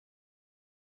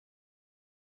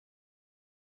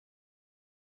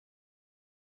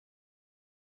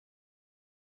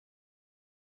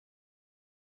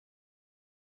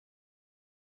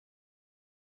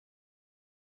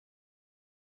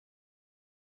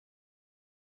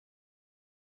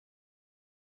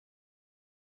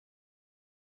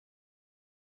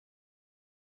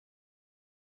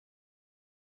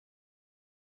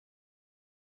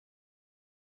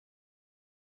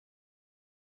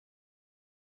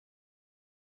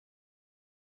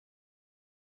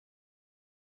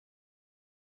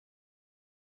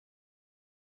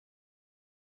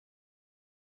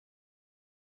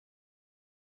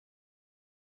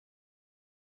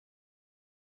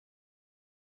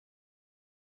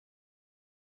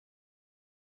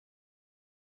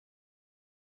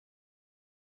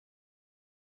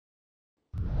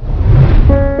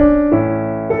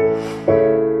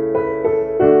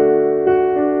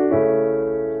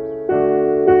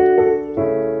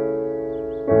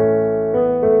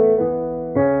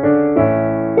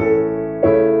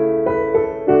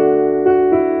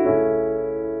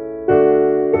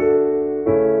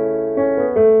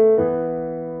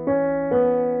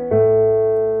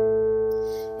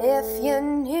If you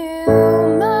knew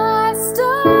my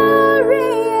story,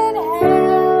 you'd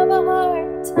have a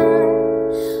hard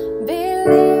time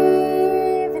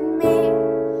believing me.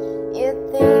 You'd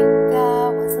think I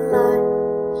was lying.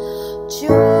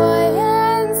 Joy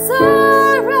and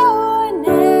sorrow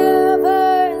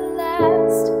never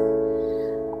last.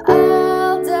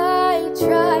 I'll die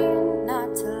trying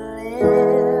not to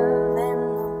live in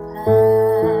the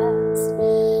past.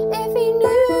 If you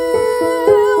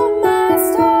knew my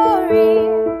story,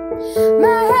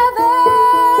 my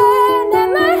heaven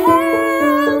and my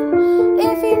hell,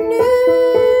 if you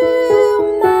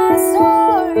knew my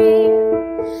story,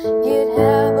 you'd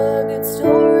have a good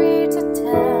story to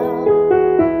tell.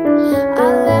 I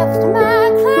left my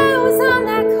clothes on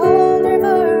that cold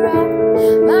river rock,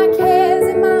 my cares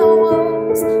and my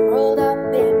woes rolled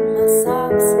up in my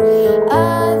socks.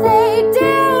 I lay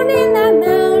down in that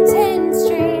mountain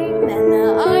stream, and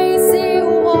the icy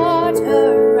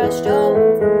water rushed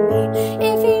over me.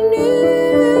 If you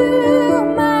knew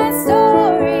my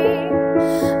story,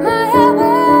 my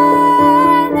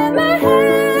heaven and my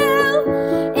hell,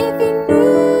 if you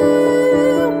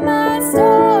knew my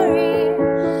story,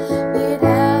 you'd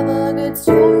have a good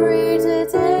story to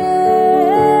tell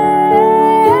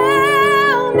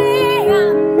me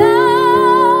I'm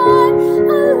not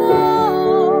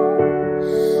alone.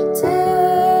 Tell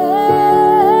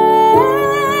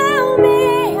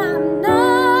me I'm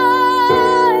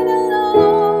not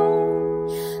alone.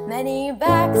 Many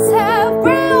backs have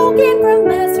broken from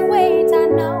massive weight, I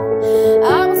know.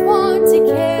 I was born to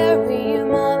carry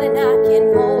more than I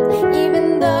can hold.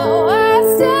 Even though I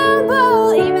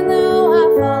stumble, even though I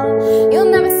fall, you'll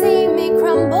never see me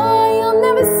crumble, you'll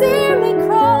never see me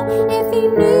crawl. If you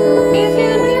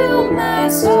knew my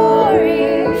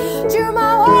story, drew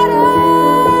my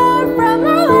water from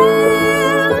my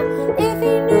well. If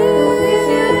you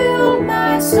knew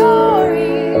my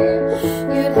story,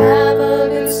 you'd have a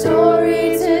good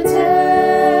story to tell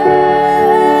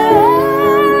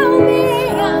me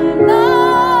I'm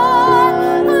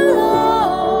not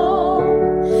alone.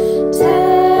 Tell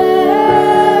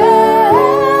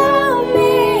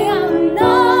me I'm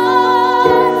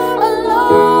not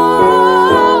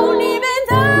alone. Even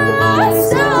though I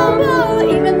stumble,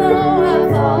 even though I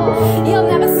fall, you'll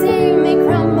never see me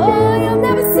crumble, you'll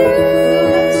never see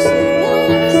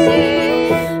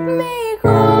me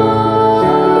crawl.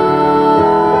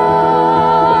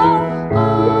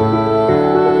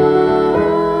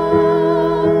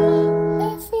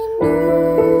 If you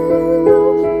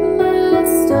knew my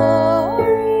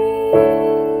story.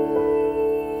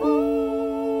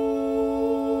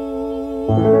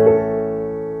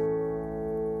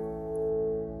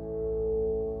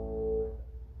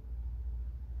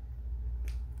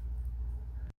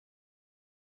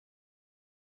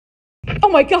 Oh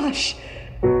my gosh!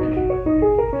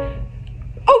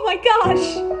 Oh my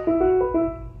gosh!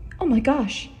 Oh my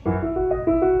gosh!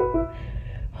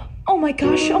 Oh my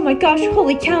gosh, oh my gosh,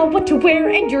 holy cow, what to wear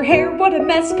and your hair, what a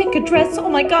mess, pick a dress, oh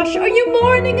my gosh, are you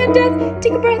mourning a death?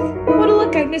 Take a breath, what a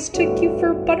look, I mistook you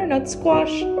for butternut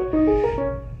squash.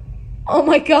 Oh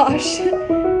my gosh.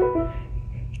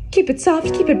 Keep it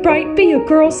soft, keep it bright, be a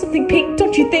girl, something pink,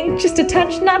 don't you think? Just a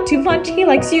touch, not too much, he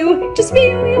likes you. Just be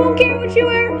you, he won't care what you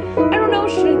wear. I don't know,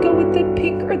 should I go with the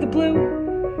pink or the blue?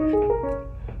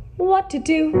 What to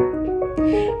do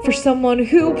for someone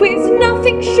who is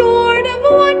nothing short of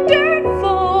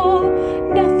wonderful,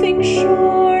 nothing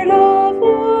short of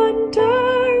wonderful.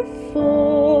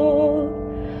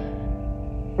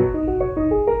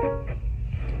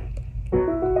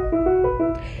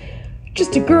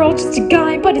 Just a girl, just a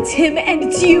guy, but it's him and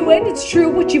it's you and it's true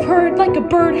what you've heard. Like a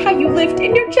bird, how you lift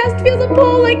in your chest feels a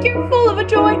pull like you're full of a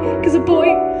joy. Cause a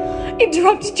boy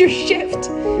interrupted your shift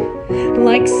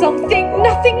like something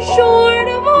nothing short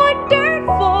of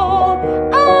wonderful.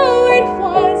 Oh, it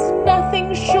was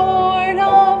nothing short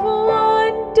of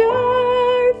wonderful.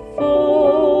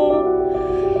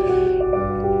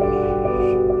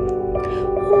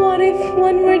 What if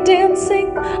when we're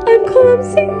dancing, I'm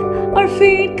clumsy, our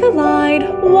feet collide?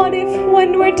 What if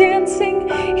when we're dancing,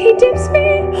 he dips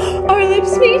me, our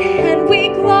lips meet, and we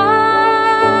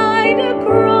glide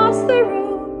across the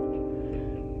room,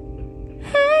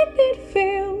 and it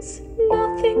feels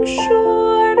nothing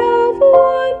short of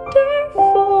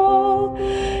wonderful,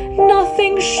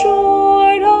 nothing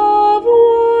short of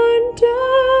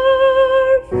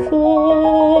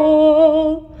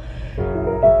wonderful.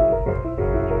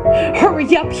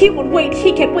 Hurry up, he won't wait,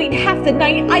 he can't wait half the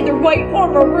night. Either white or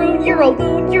maroon, you're a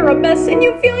loon, you're a mess, and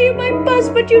you feel you might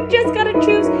bust, but you just gotta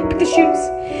choose. Pick the shoes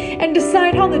and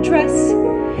decide on the dress,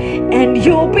 and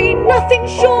you'll be nothing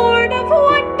short of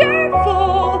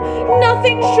wonderful,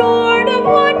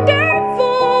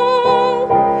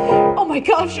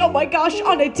 gosh,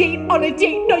 on a date,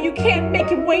 no you can't make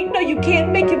him wait, no you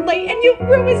can't make him late, and your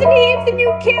room is in heaves and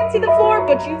you can't see the floor,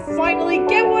 but you finally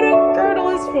get what a girdle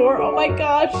is for. Oh my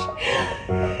gosh.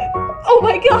 Oh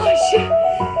my gosh.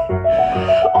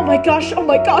 Oh my gosh, oh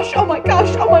my gosh, oh my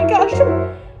gosh, oh my gosh.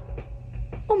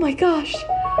 Oh my gosh.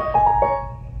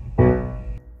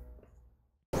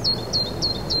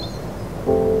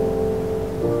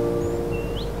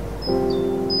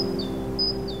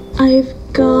 I've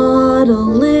got a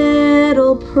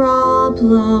little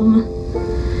problem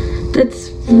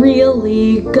that's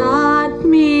really got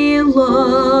me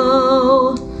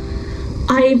low.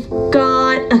 I've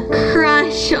got a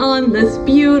crush on this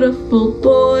beautiful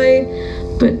boy,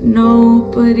 but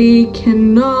nobody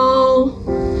can know.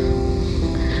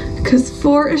 'Cause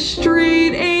for a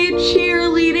straight-A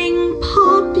cheerleading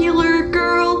popular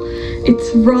girl,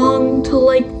 it's wrong to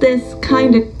like this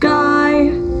kind of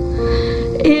guy.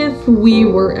 If we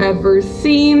were ever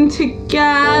seen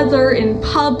together in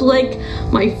public,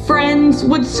 my friends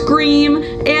would scream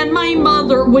and my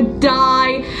mother would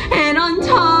die. And on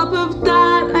top of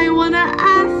that, I wanna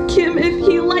ask him if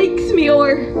he likes me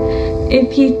or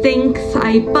if he thinks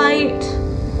I bite.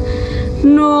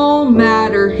 No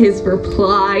matter his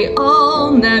reply,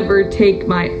 I'll never take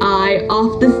my eye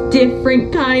off this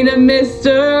different kind of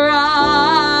Mr.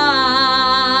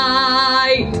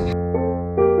 Right.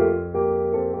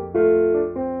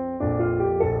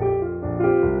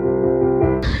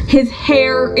 His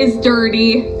hair is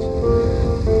dirty,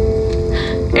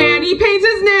 and he paints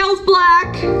his nails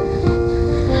black.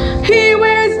 He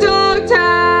wears dog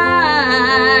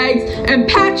tags and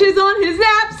patches on his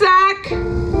knapsack.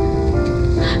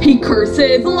 He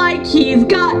curses like he's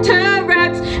got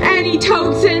Tourette's, and he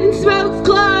totes and smokes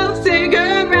clove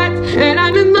cigarettes. And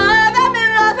I'm in love, I'm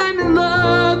in love, I'm in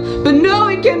love, but no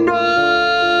one can know.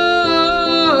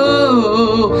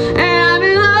 And I'm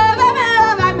in love, I'm in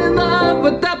love, I'm in love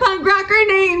with the punk rocker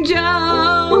named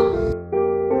Joe.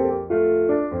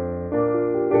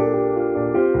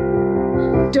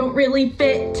 Don't really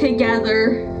fit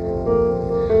together.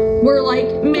 We're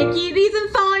like Mickey D's and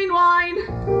fine wine.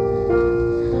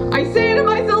 I say to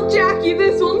myself, Jackie,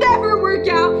 this will never work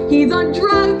out. He's on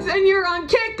drugs and you're on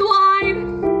kick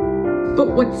line. But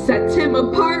what sets him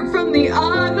apart from the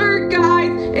other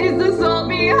guys is the soul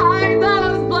behind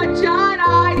those bloodshot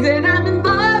eyes. And I'm in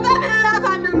love, I'm in love,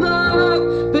 I'm in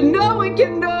love, but no one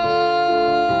can know.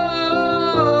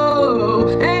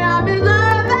 And I'm in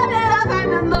love, I'm in love,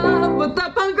 I'm in love with the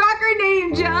punk rocker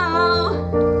named Joe.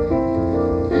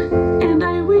 And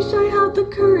I wish I had the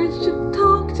courage to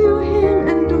talk to him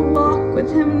and to walk with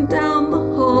him down the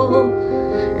hall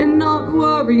and not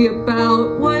worry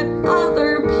about what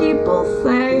other people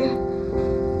say.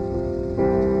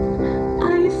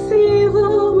 I see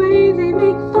the way they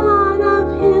make fun of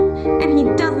him, and he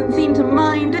doesn't seem to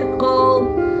mind at all.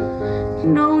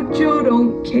 No, Joe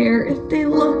don't care if they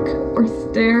look or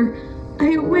stare.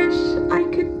 I wish I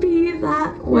could be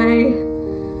that way.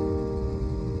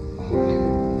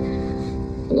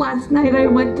 Last night I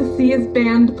went to see his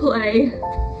band play.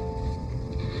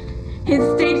 His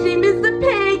stage name is The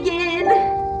Pagan.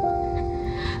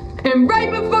 And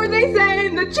right before they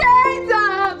sang the Chains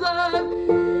of Love,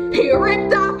 he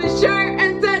ripped off his shirt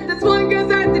and said, "This one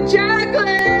goes out to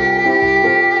Jacqueline."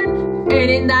 And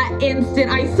in that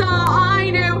instant I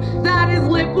knew that his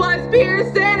lip was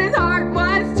pierced and his heart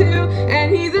was too.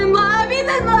 And he's in love, he's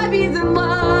in love, he's in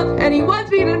love, and he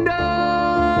wants me to know.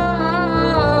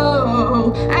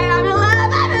 And I'm in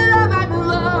love, I'm in love, I'm in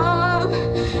love,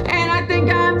 and I think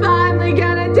I'm finally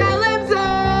gonna tell him so.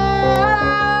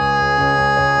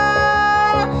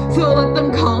 So let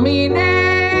them call me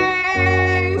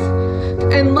names,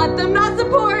 and let them not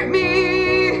support me.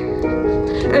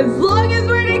 As long as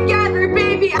we're together,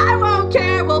 baby, I won't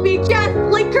care. We'll be just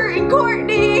like Kurt and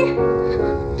Courtney.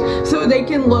 So they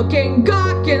can look and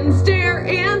gawk and stare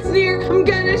and sneer. I'm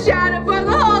gonna shout it for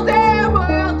the whole damn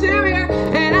world to hear.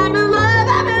 And I'm in love,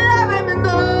 I'm in love, I'm in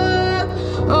love.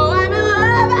 Oh, I'm in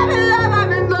love, I'm in love,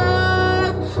 I'm in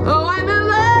love. Oh, I'm in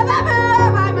love, I'm in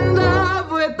love, I'm in love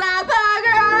with that punk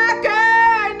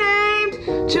rocker named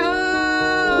Joe.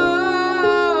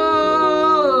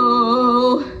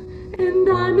 And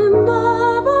I'm in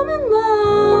love, I'm in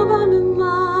love, I'm in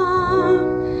love.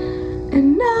 And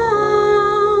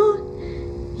now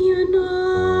you know.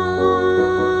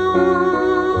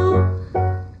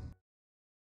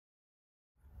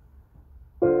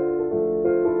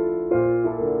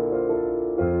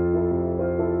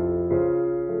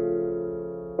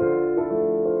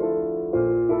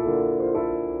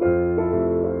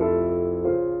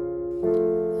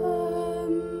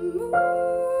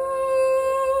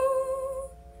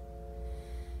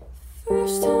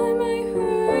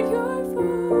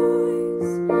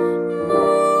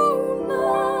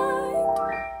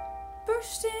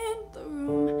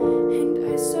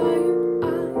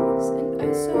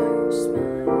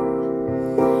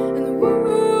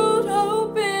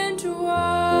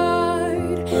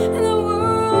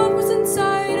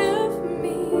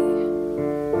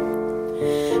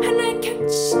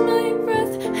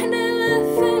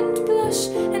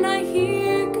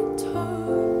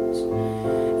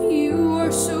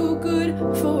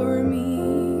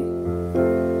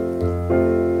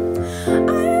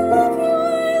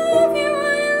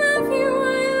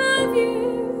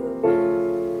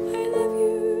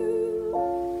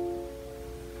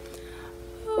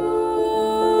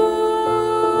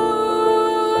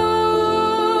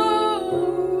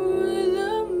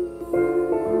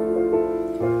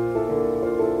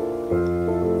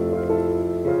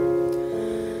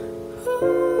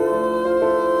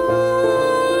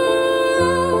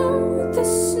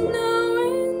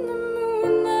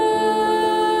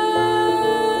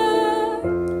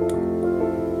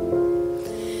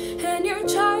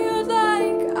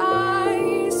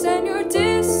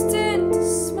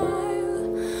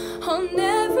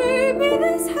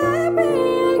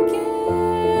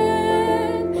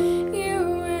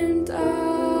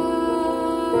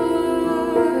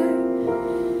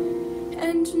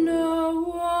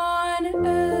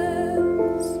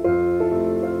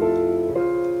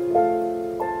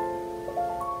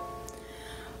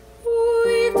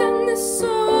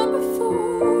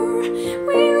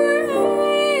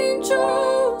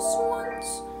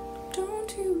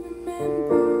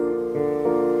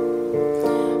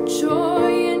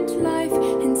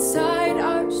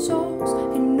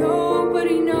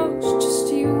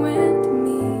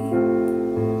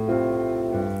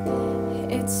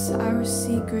 it's our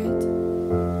secret.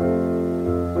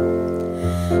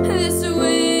 This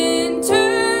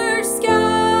winter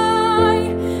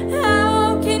sky,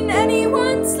 how can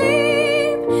anyone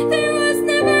sleep? There was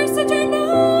never such a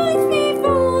night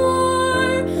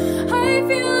before. I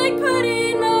feel like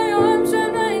putting my arms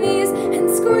around my knees and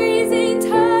squeezing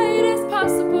tight as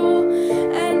possible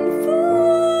and flying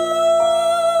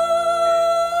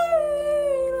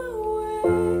away.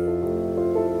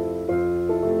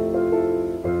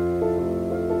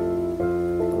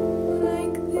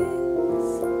 Like this.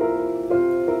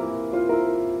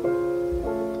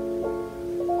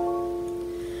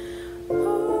 Oh,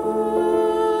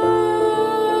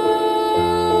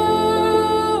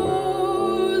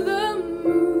 the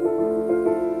moon.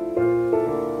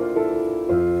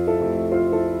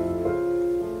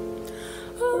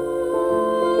 Oh,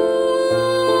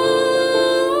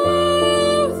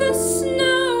 the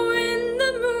snow in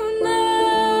the moonlight,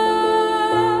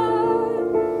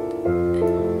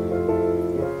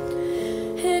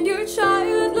 and your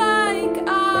childlike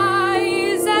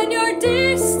eyes and your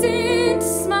distant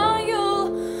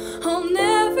smile. I'll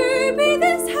never be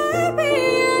this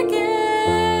happy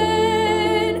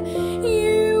again.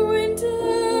 You and I,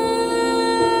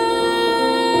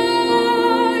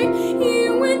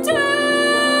 you and I,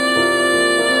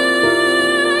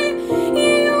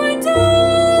 you and I,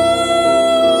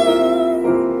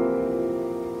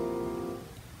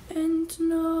 and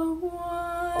no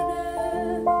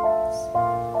one else.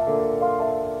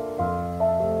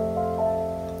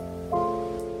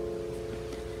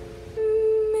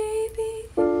 Maybe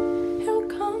he'll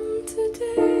come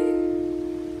today.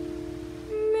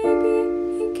 Maybe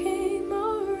he came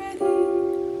already,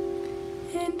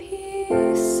 and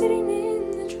he's sitting in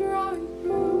the drawing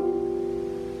room,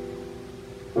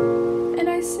 and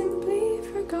I simply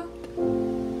forgot.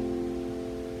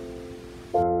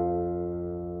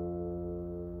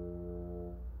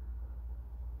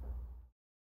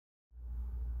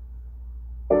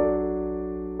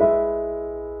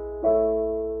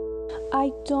 I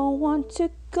don't want to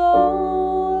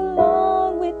go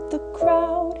along with the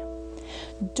crowd.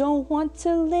 Don't want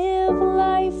to live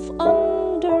life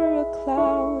under a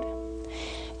cloud.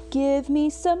 Give me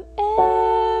some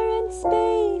air and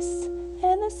space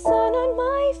and the sun on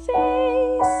my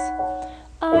face.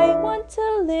 I want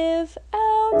to live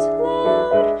out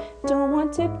loud. Don't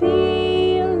want to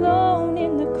be alone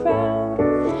in the crowd.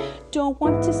 Don't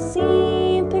want to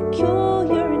seem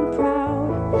peculiar and proud.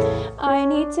 I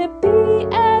need to be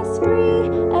as free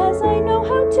as I know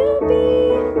how to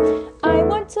be. I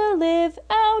want to live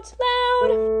out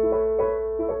loud.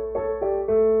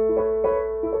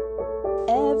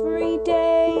 Every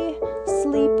day,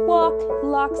 sleepwalk,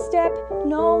 lockstep,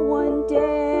 no one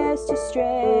dares to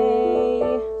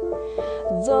stray.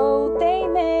 Though they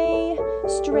may,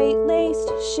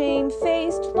 straight-laced,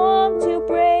 shame-faced, long to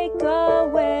break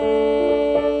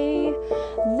away.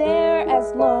 They're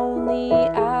as lonely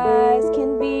as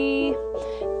can be.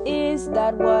 Is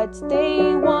that what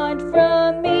they want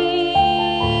from me?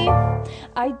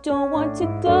 I don't want to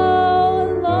go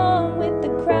along with the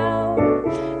crowd.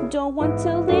 Don't want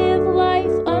to live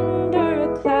life under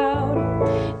a cloud.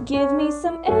 Give me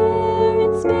some air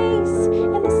and space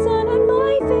and the sun on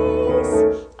my face.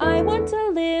 I want to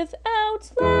live out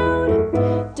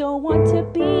loud. Don't want to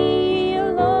be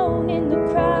alone in the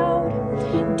crowd.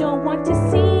 Don't want to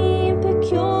seem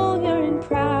peculiar and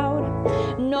proud.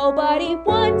 Nobody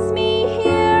wants me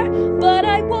here, but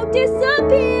I won't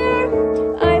disappear.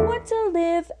 I want to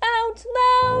live out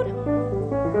loud.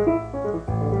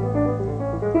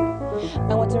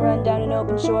 I want to run down an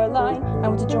open shoreline. I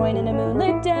want to join in a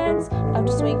moonlit dance. I want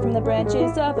to swing from the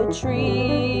branches of a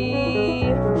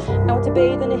tree. I want to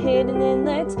bathe in a hidden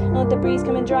inlet. I want the breeze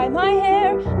come and dry my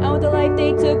hair. I want the life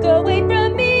they took away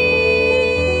from me.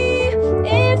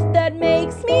 If that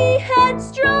makes me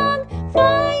headstrong,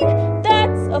 fine.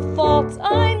 That's a fault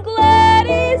I'm glad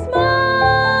is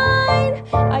mine.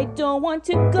 I don't want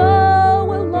to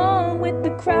go along with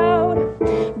the crowd.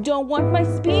 Don't want my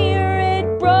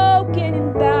spirit broken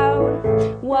and bowed.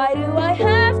 Why do I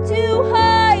have to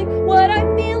hide what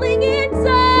I'm feeling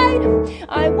inside?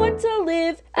 I want to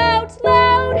live out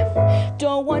loud.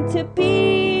 Don't want to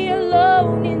be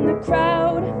alone in the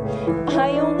crowd.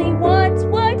 I only want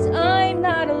what I'm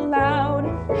not allowed.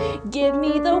 Give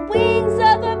me the wings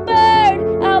of a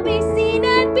bird. I'll be seen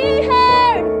and be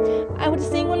heard. I want to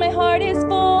sing when my heart is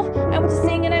full. I want to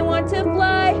sing and I want to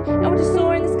fly. I want to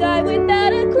soar in the sky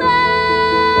without a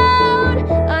cloud.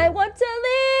 I want to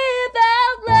live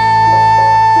out loud.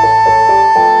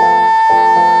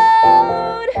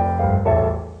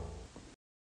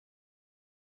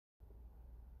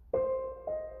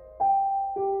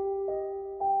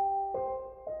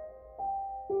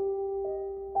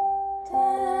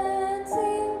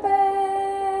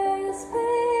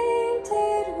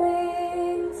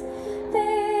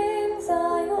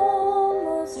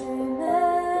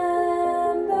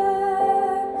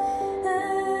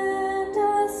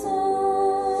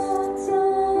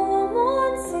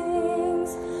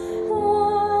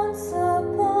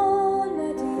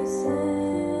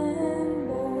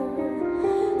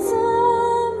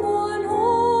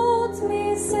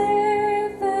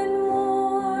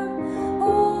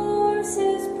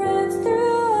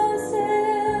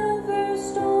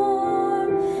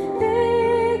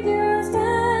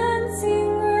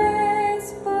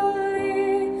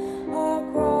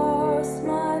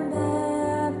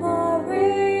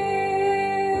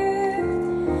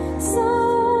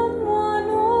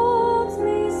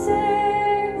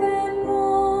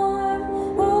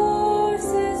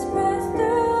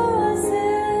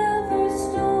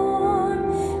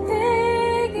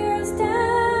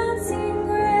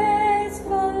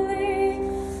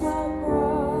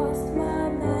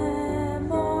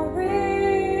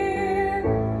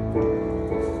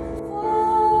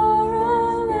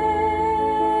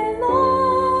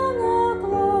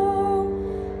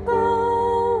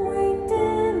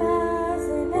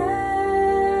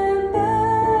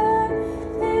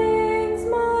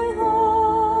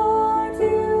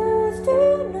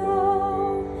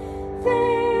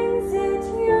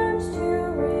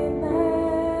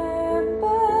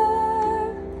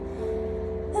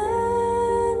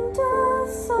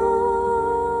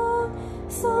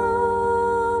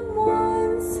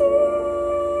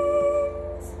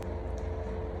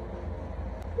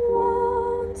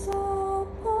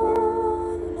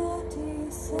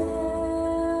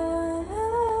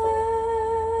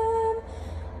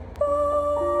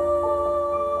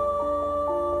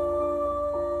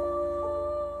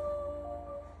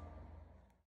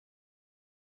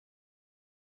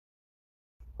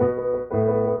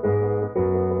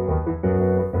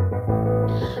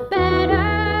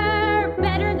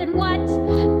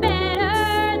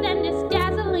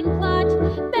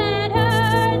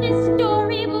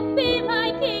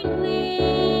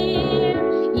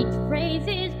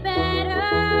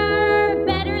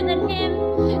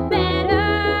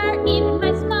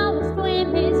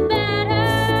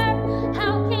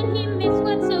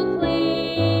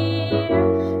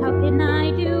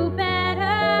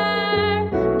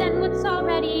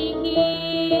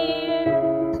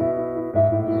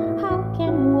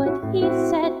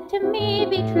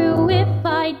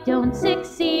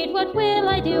 leave, what will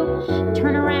I do?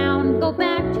 Turn around, go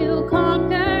back to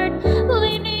Concord,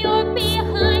 leave New York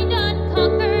behind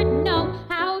unconquered. No,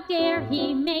 how dare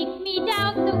he make me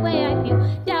doubt the way I feel,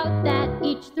 doubt that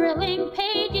each thrilling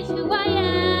page is who I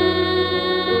am.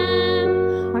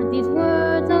 Aren't these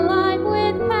words alive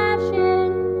with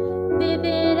passion,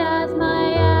 vivid as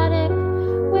my attic,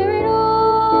 where it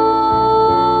all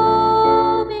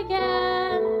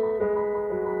began?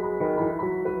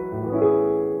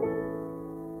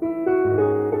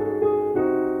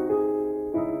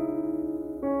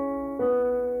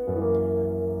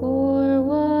 Or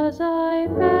was I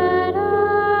better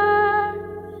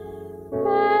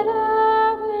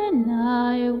when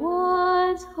I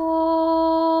was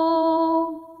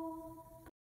home?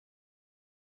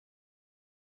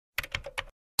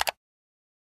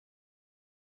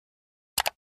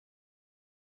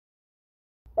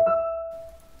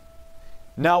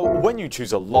 Now, when you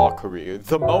choose a law career,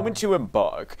 the moment you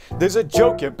embark, there's a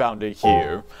joke you're bound to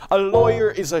hear. A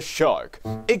lawyer is a shark.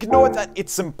 Ignore that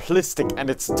it's simplistic and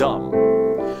it's dumb.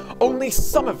 Only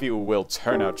some of you will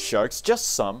turn out sharks,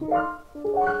 just some.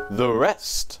 The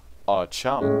rest are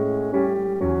chum.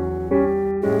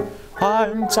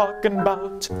 I'm talking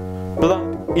about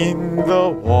blood in the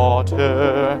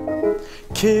water.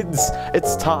 Kids,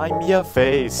 it's time you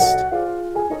faced.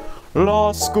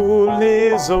 Law school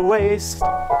is a waste.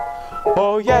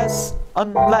 Oh yes,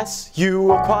 unless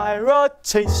you acquire a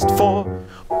taste for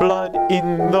blood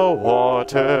in the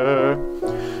water.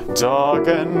 Dark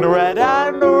and red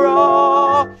and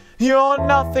raw, you're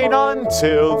nothing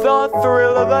until the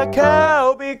thrill of the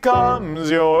kill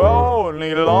becomes your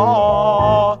only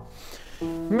law.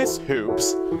 Miss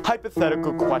Hoops,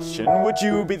 hypothetical question, would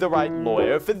you be the right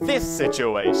lawyer for this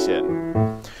situation?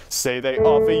 Say they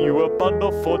offer you a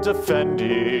bundle for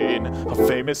defending a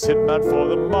famous hitman for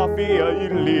the mafia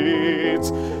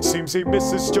elites. Seems he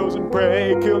missed his chosen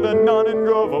prey, killed a nun and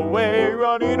drove away,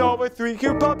 running over 3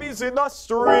 cute puppies in the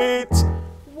street.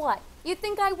 What? You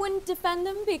think I wouldn't defend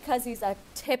him because he's a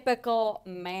typical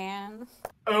man?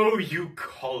 Oh, you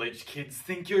college kids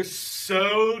think you're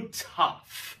so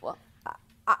tough. Well,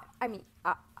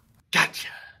 Gotcha.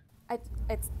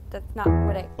 That's not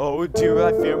what I... Oh dear,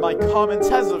 I fear my comments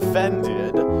has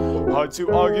offended. Hard to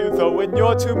argue though when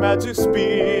you're too mad to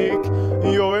speak.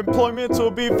 Your employment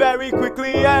will be very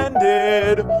quickly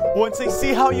ended once they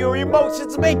see how your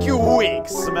emotions make you weak.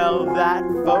 Smell that,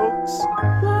 folks?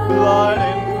 Blood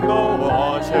in the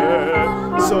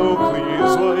water. So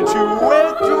please would you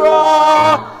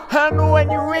withdraw? And when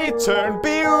you return,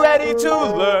 be ready to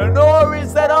learn. Or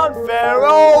is that unfair?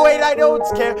 Oh wait, I don't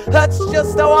care. That's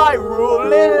just how I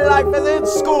rule in life as in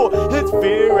school. It's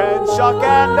fear and shock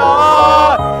and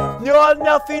awe. You're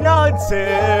nothing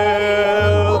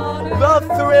until the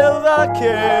thrill, the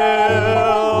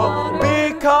kill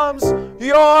becomes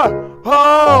your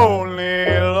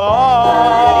only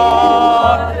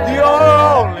law. Your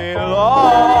only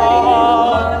law.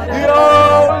 Your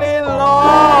only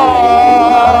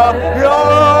law. Your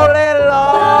only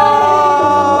law.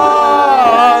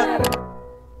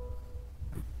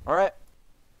 All right.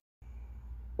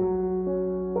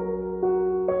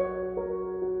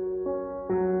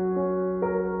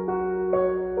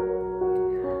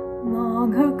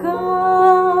 Long ago,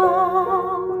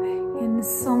 in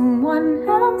someone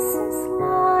else's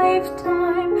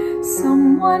lifetime,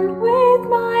 someone with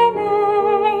my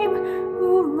name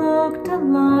who looked a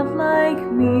lot like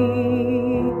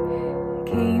me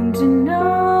came to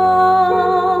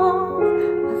know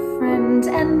a friend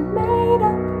and made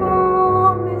a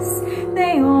promise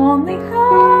they only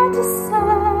had to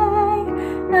say,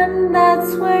 and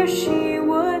that's where she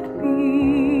would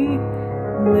be.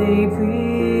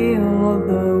 Lately,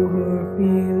 although her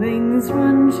feelings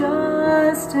run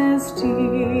just as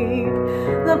deep,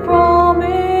 the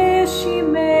promise she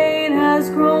made has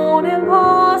grown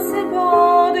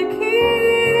impossible to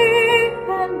keep.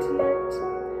 And yet,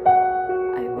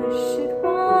 I wish it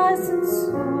wasn't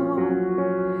so.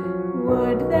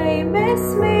 Would they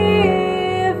miss me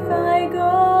if I go?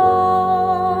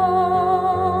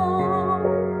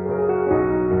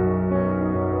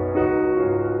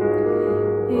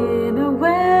 In a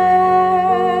way,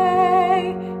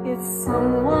 it's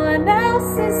someone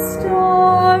else's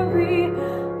story.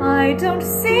 I don't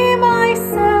see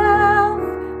myself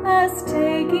as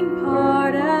taking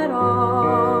part at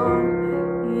all.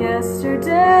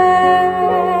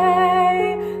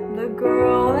 Yesterday, the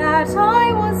girl that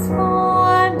I was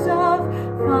fond of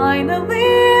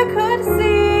finally could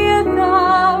see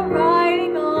the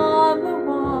writing on the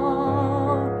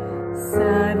wall.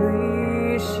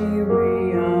 Sadly, she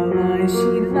realized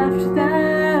she'd left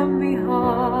them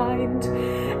behind,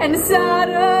 and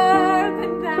sadder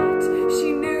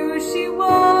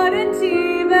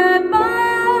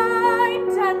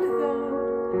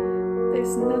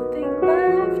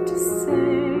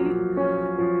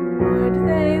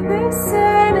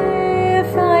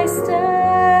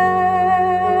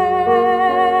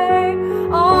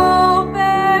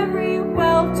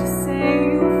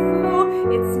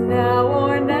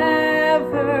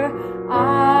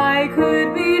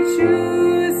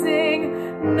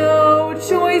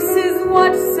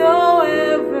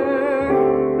whatsoever.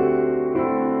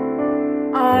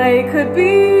 I could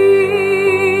be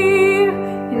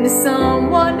in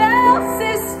someone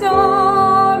else's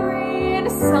story, in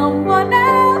someone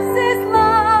else's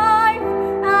life,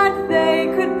 and they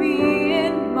could be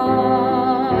in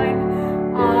mine.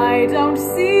 I don't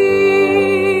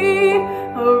see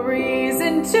a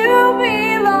reason to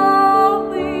be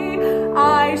lonely.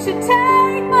 I should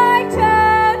take my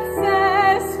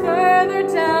chances further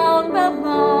down the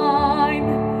line.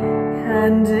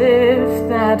 And if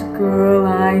that girl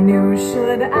I knew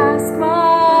should ask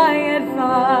my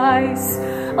advice,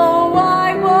 oh,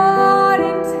 I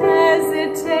wouldn't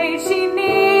hesitate. She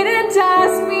needn't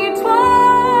ask me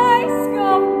twice.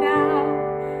 Go now,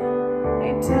 I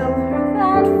tell her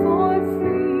that for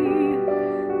free.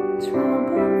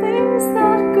 Trouble thinks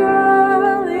that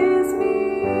girl is me.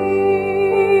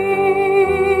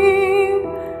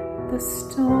 The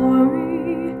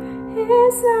story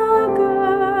is a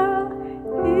girl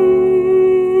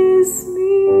is me.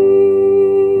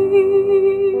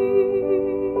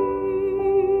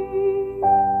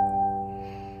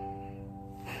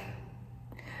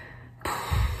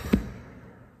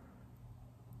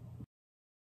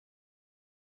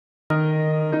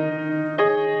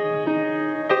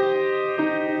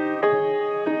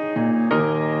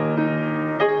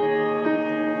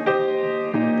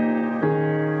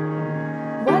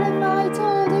 What if I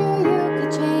told you you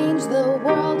could change the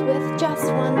world with just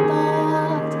one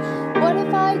thought? What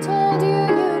if I told you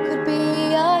you could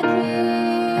be a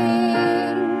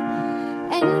king?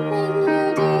 Anything you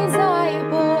desire,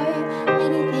 boy,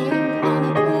 anything on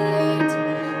a plate,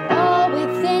 all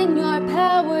within your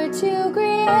power to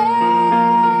create.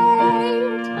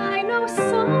 I know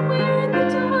somewhere in the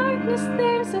darkness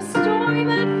there's a story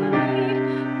meant for me,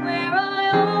 where I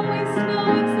always know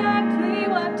exactly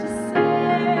what to say.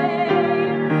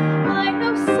 I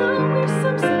know somewhere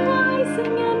some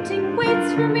surprising ending waits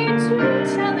for me to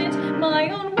tell it my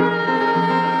own way.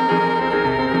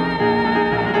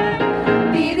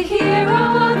 Be the hero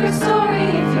of your story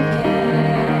if you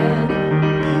can.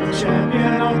 Be the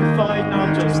champion of the fight, not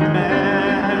just the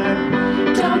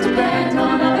man. Don't depend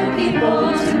on other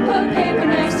people to put paper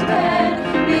next to pen.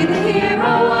 Be the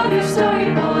hero of your story,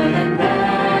 boy, and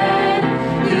then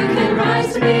you can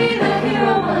rise to be the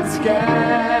hero once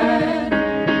again.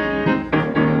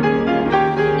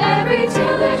 Every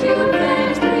tale that you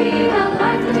invent, breathe a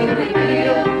life that you make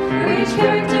real. For each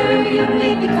character you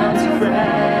meet becomes your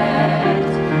friend.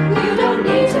 You don't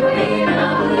need to be a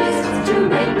novelist to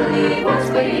make believe what's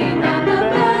waiting at the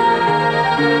bend.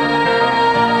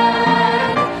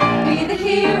 Be the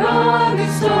hero of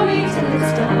your story till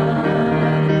it's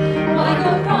done. Why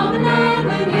go promenade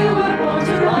when you were born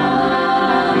to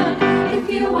run? If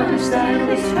you understand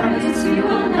these truths, you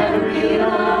will never be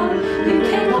alone. You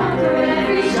can conquer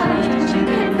every challenge, you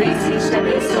can face each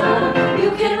stepping stone. You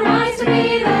can rise to be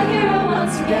the hero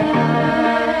once again.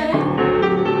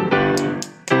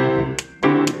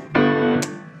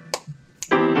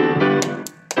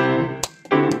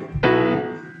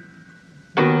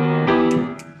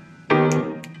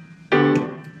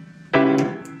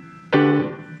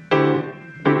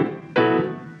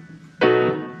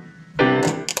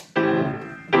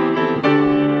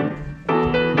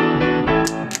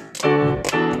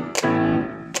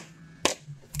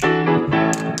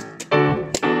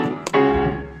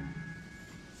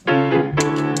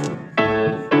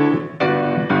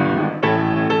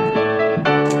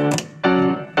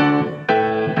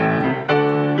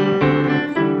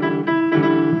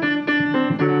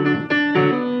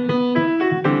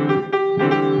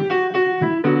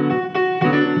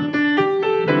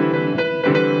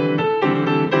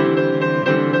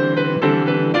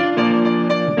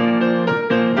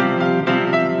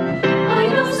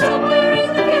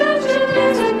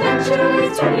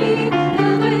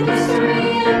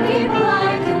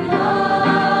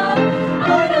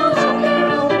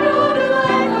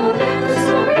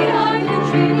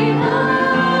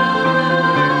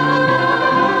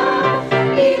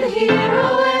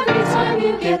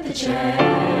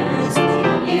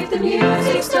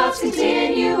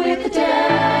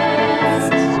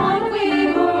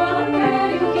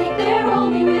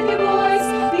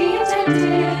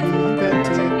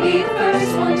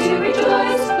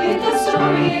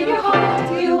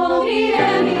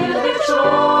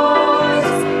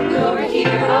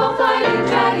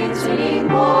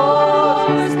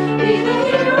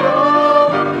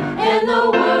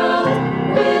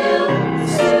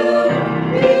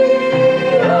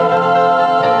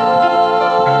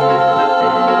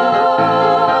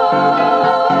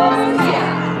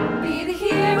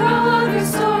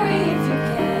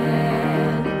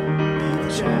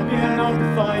 champion of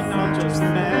the fight, not just the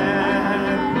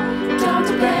man. Don't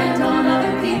depend on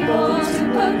other people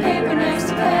to put paper next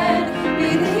to pen.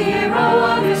 Be the hero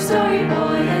of your story,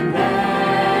 boy, and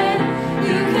then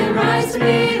you can rise to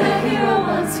be the hero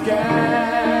once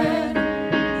again.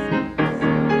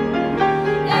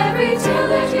 Every tale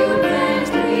that you invent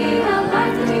can be a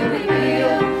life that you make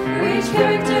real. For each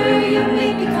character you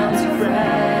meet becomes your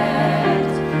friend.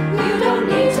 You don't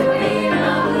need to be a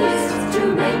novelist to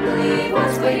make believe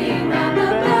what's waiting round the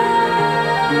bend.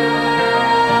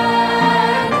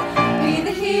 Be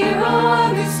the hero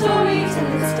of your story till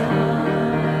it's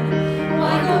done.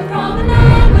 Why go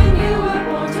promenade when you were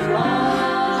born to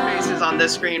run? Faces on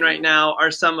this screen right now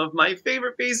are some of my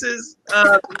favorite faces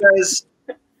because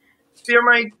they're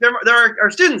our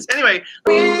students. Anyway.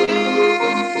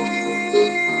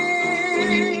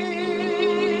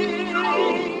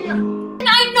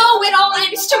 I know it all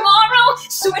ends tomorrow,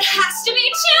 so it has to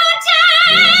be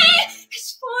today.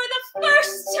 'Cause for the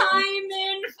first time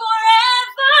in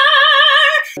forever.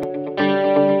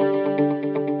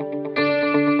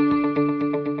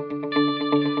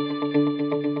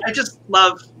 I just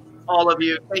love all of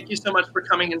you. Thank you so much for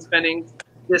coming and spending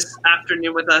this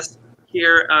afternoon with us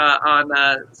here on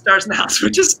Stars in the House,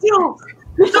 which is still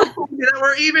that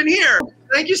we're even here.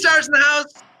 Thank you, Stars in the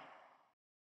House.